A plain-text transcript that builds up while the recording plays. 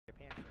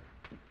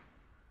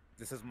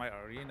This is my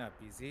arena,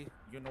 PZ.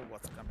 You know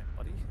what's coming,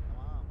 buddy. Come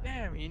on,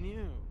 man. Damn, he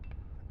knew.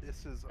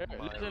 This is Here,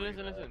 my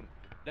listen.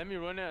 Let me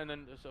run it and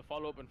then just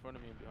follow up in front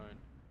of me and behind.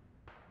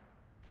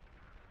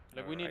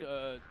 Like we need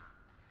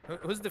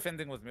Who's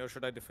defending with me, or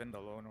should I defend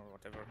alone, or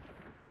whatever?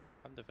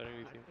 I'm defending I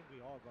with you. think we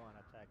all go on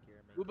attack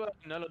here, maybe. Uba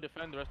and Nello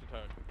defend, the rest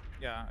attack.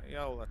 Yeah,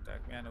 I'll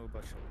attack. Me and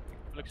Uba should.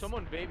 Like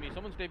someone bait me,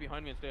 someone stay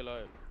behind me and stay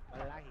alive.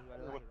 Wallahi.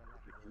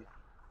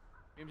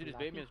 Maybe just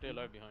bait me and stay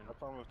alive behind.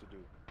 That's all we have to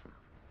do.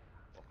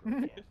 Yeah,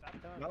 stop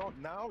telling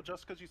me. Now,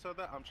 just because you said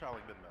that, I'm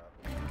challenging mid map.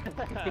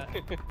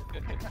 Low-key,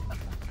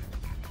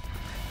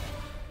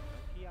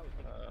 I was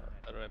thinking about that.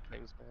 I don't have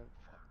things, man.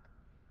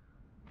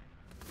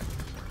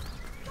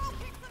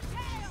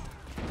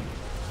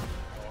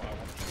 Fuck.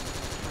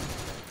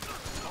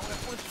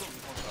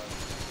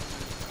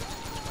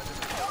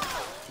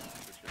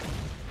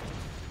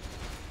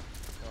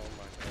 Oh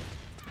my god.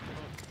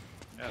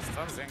 Yeah,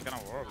 stuns ain't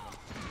gonna work.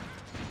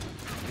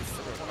 He's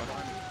still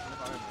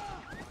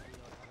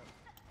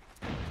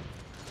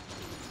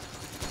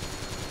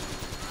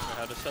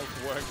How does that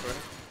work, bro?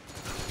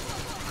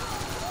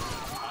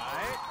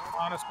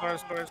 on a square. Yeah,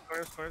 we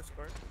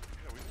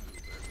can do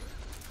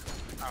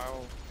this.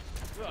 Ow.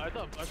 Yo, I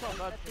thought that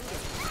too.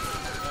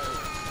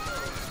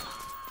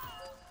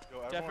 Yo,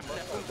 everyone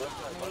left side.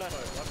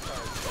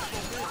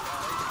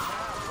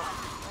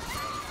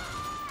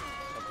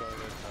 I'm going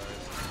this side.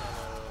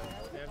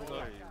 Yeah,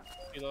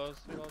 we lost.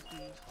 We lost.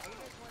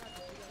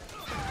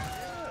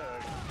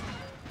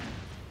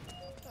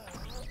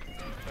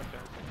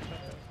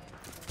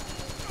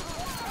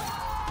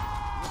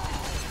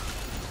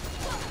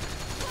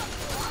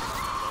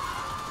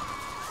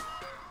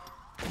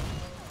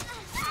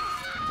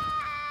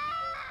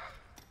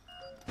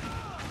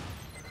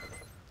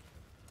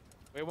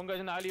 Wait, one guy's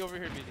in the alley over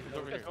here, BZ. He's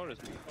over here.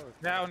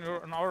 Yeah,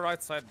 on our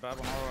right side, Bab,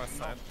 on our right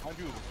side. Behind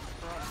you.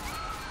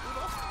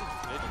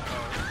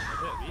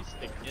 He's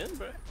again,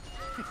 bro.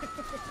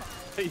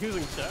 They're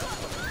using chat.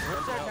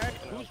 Where's that guy?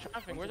 Who's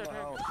trapping? Where's that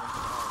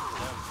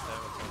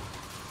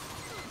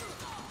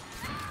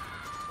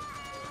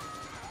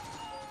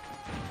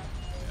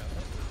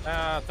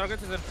guy?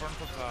 Target is in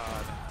front of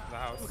the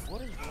house.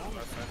 What is wrong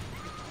with that?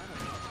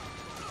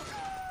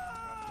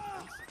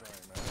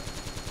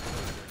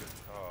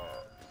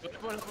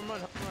 Help him run.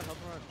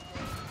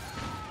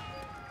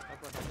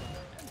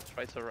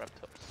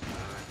 Triceratops.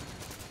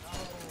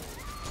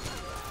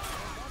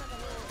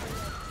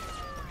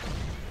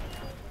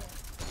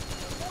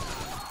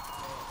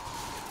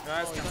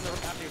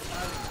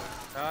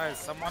 Guys,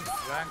 someone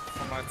flanked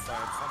from right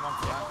side. Someone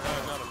flanked. I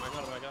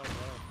got him.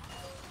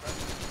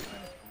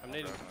 I'm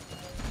needing.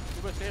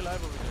 You better stay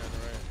alive over there on the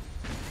right.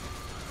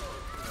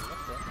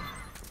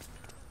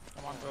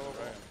 Come on, go.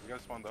 You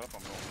guys spawned up,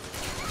 I'm going.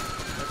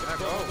 Where can I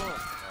go?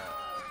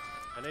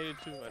 I needed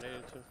two. How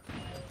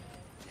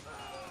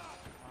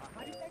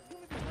did that kill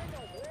me behind the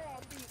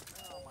wall?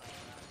 Oh my god.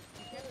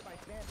 He carried my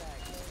sandbag.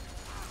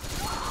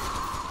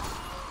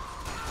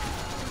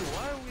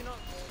 Why are we not?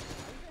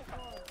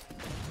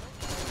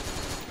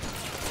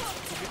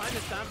 He's behind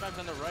the sandbags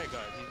on the right,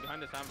 guys. He's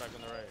behind the sandbags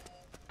on the right.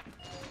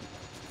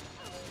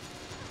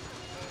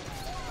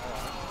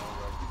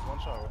 He's one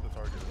shot with the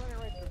target. He's running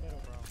right through the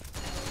middle, bro.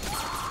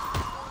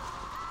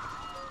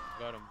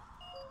 Got him.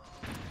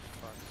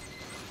 Fuck.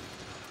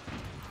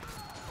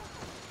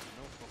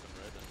 No fucking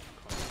red.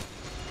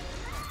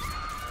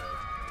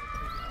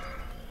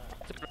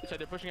 Right side,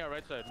 they're pushing out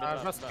right side.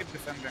 Just keep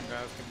defending,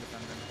 guys. Keep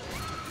defending.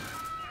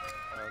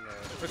 Oh no.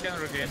 We can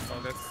regain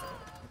from this.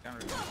 We can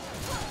regain.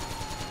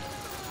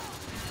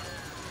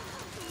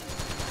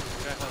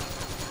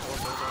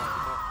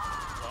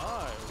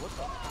 Why? What the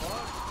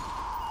fuck?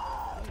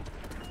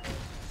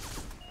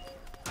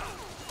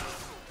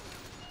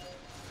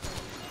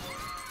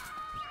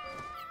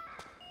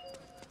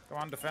 Come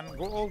on, defend.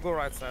 All go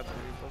right side,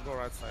 please. All go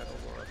right side.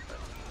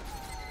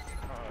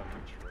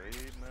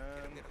 Trade,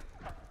 man.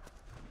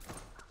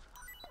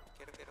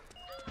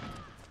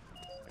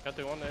 I got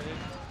the one there.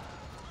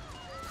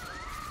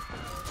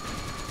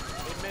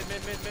 Mid.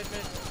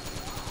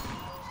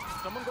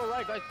 Someone go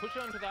right, guys. Push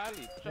it into the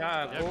alley.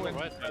 Yeah, Yeah, go go inside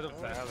right,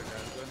 of the alley,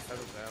 guys. Go inside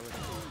of the alley.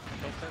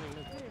 Don't send him.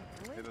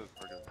 It is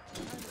target.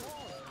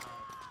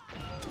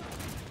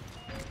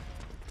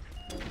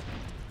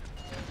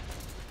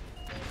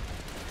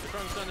 The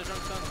drunk son.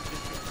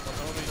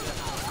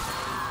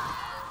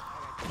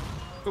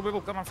 Two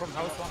people coming from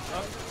house one.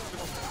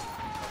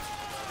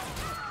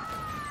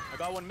 I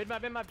got one.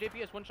 Mid-map.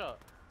 JPS, one shot,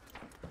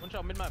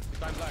 mid-map. He's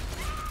behind black.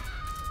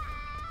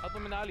 Help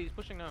him in the alley. He's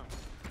pushing now.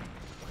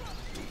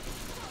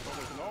 Oh,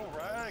 there's no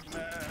rag,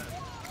 man.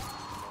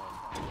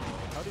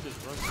 How did this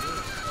run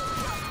through?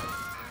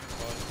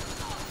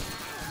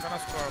 I'm gonna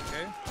score,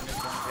 okay?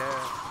 Yeah.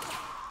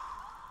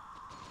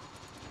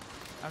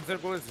 And their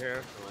goal is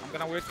here. I'm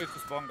gonna wait for you to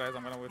spawn, guys.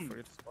 I'm gonna wait for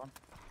you to spawn.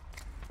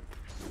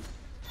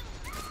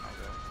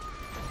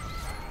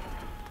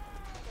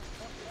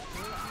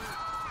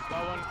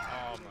 Got one.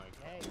 Oh my god.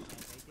 Hey, man,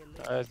 they get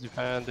lit. Guys,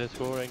 defend. They're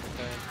scoring.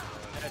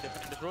 Yeah,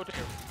 defend. Just rotate.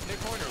 Play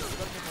corner. We gotta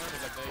play corner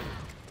like they.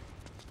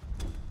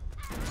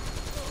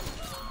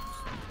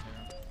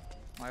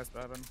 Nice,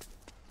 Babin.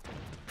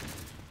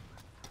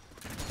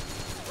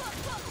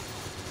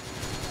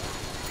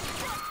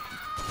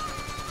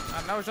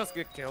 And now just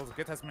get kills.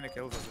 Get as many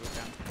kills as we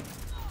can.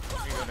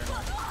 We got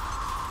anyway.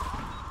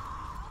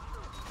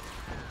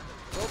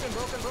 Broken. You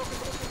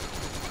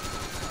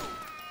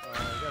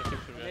gotta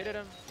fix your Naded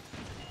him.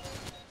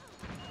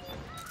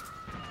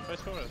 Try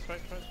score it, try.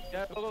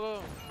 Yeah,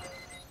 go.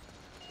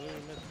 Blue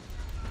mid.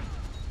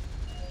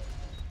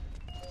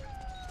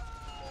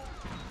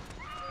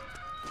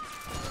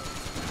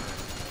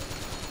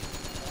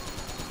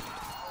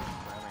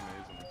 Spamming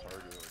nades on the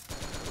target.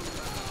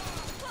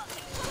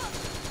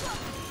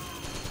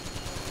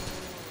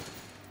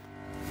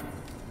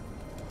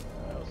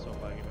 That was so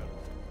laggy, man.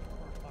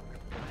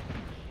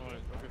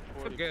 Alright, okay,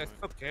 40 It's okay, points.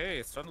 it's okay.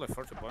 It's only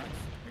 40 points.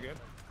 You good?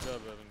 Good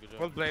job, Evan, good job.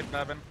 Well played,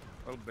 Babin.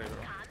 Well played,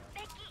 bro.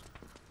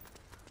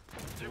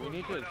 We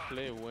need to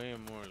play way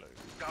more like.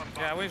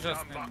 Yeah, we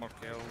just need more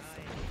kills.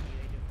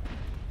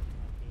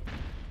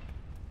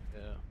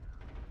 Yeah.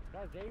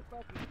 Guys, they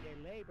fucking they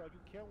lay, bro. You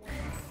kill one.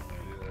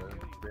 Yeah,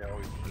 they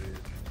always play.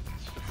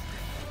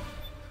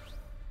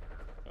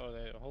 Oh,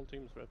 the whole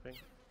team's repping.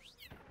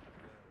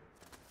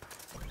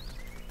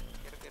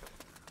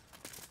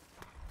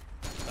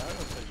 I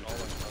would say all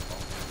that stuff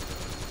off.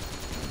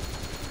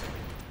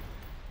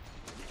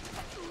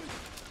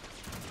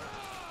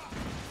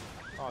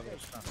 Oh,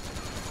 there's some.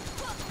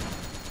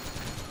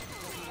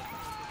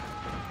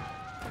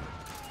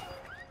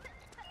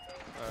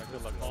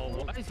 Good luck. Oh,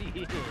 why is he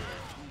here?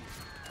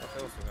 What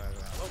else we got?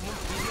 Oh,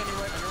 he's on your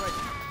right,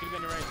 He's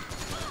on your right.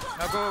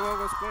 Now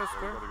go, score.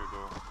 Gotta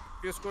go.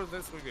 If you score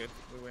this, we're good.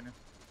 We're winning.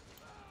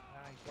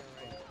 Nice, you're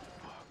right.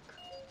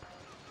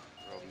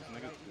 Bro, these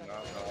niggas do not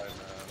die,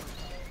 man.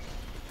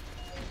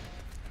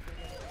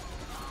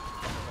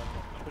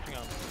 I'm pushing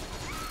out.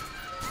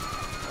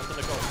 One's in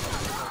the goal.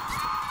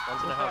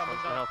 One's in the house.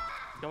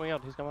 He's coming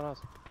out, he's coming out.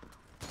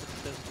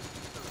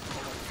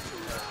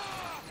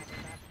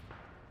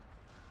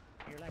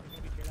 Your life is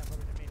gonna be your life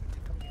over the main.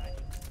 He's coming behind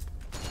you.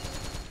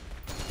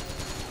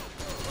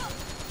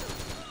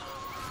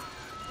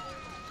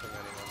 So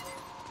many, man.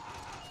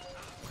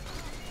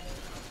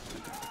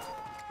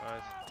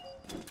 Nice.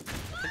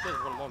 I think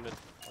there's one more mid.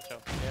 Watch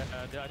out.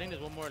 Yeah, I think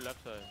there's one more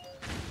left side.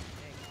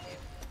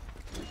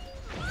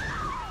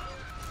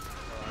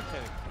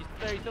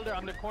 He's still there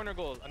on the corner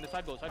goal, on the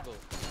side goal. So,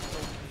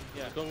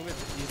 yeah. He's going mid.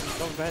 He's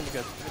going behind you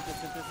guys. Mid.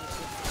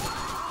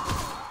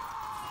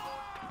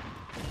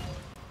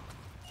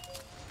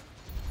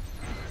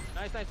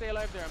 Nice, stay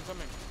alive there, I'm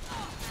coming.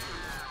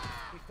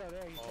 He's still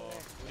there. Oh,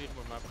 we need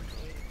more map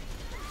control.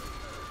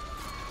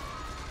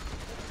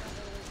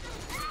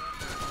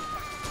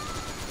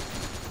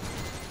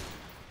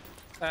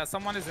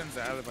 Someone is in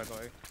the alley, by the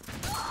way.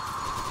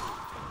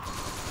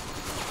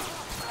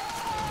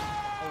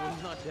 Oh,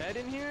 he's not dead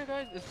in here,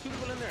 guys? There's 2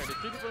 people in there. There's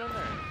 3 people in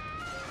there.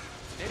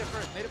 Nade it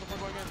first. Nade it before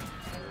going in.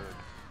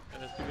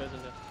 And there's 2 guys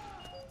in there.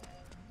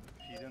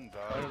 He didn't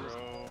die,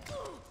 bro.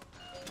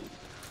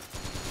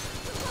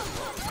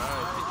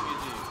 Nice,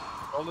 easy.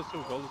 Goal is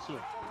 2.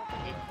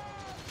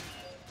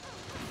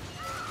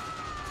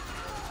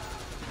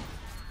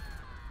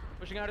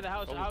 Pushing out of the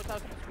house.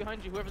 House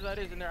behind you. Whoever that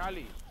is in their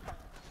alley.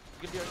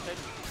 Give your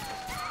attention.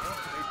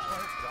 They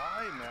can't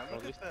die, man.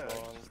 Look At least at that.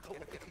 one. Just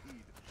delayed.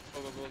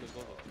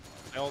 Go.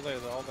 They're all there.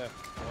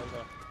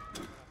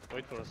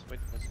 Wait for us.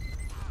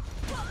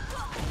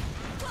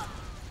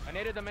 I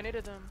naded them.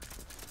 Naded them.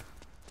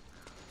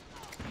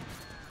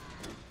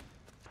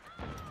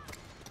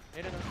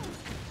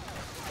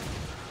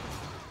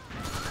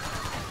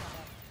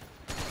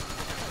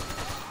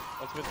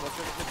 What's mid?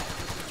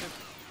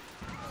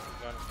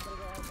 Got him.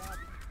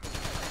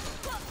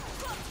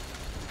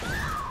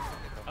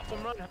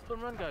 Have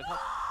them run, guys.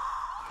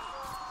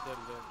 Dead.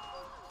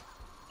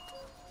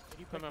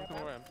 I'm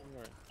coming right.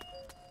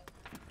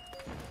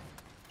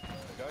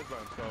 The guy's by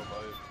himself. I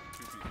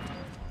 2 pieces.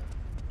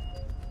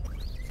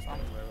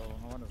 Some level,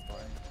 no one is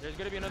dying. There's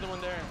gonna be another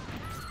one there.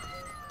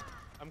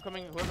 I'm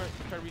coming. Whoever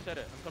try to reset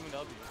it. I'm coming to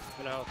help you.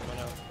 One out.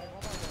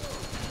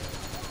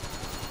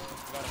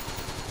 Got him.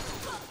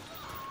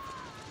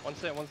 One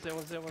set.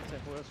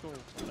 Whoever's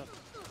scoring. Got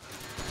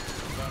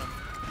Got him.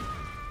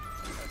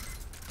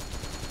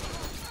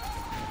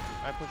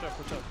 I push up.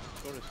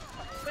 Score this.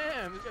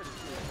 Damn, this guy just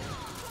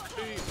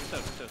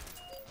Reset.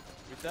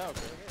 reset.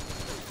 Okay.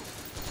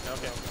 Yeah,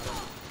 okay.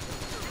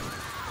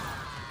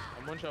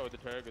 I'm one shot with the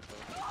target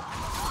though.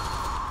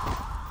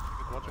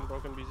 Watching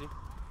broken BZ.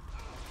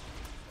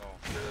 Oh.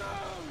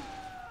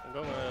 I'm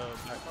going back.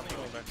 I'm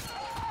going back.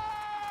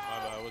 My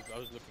bad, I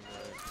was looking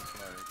right.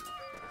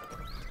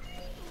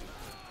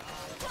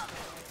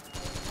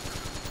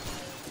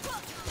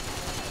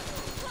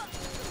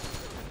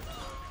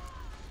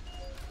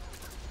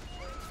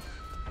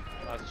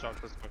 Last shot.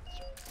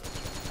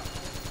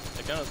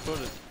 They cannot score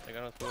this. He's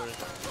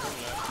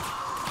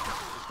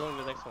going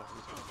the next one.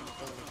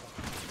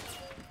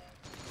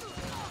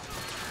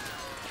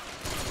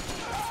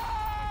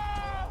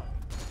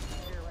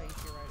 You're right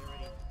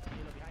already.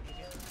 Hilo behind you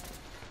again.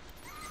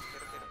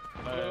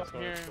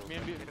 Here, me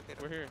and B,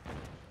 we're here.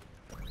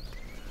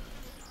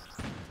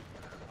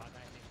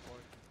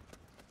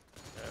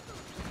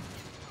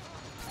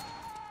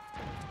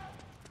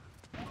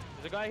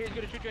 guy here is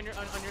gonna shoot you on your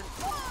on your.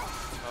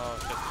 Oh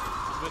shit.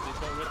 He's with, he's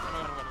going with. I'm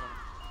going.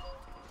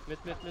 Mid.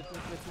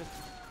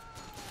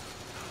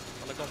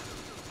 On the gun.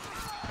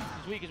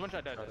 He's weak. He's one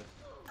shot dead. Got it.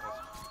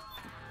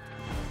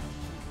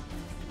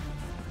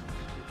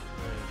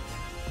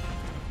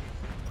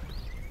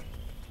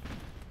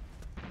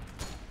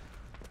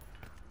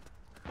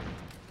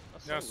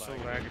 They're so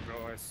laggy, bro.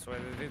 I swear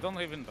they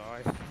don't even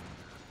die.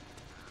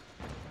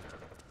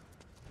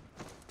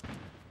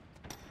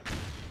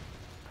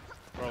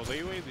 Bro,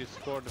 the way they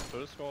scored the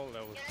first goal,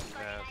 that was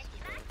nasty.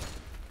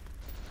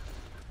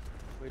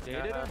 Wait, they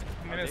did it? I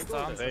mean, it's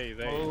tons They, of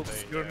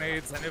smokes, yeah.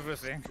 grenades, and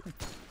everything.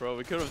 Bro,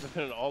 we could have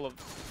defended all of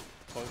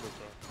pointers,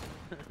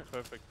 bro.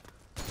 Perfect.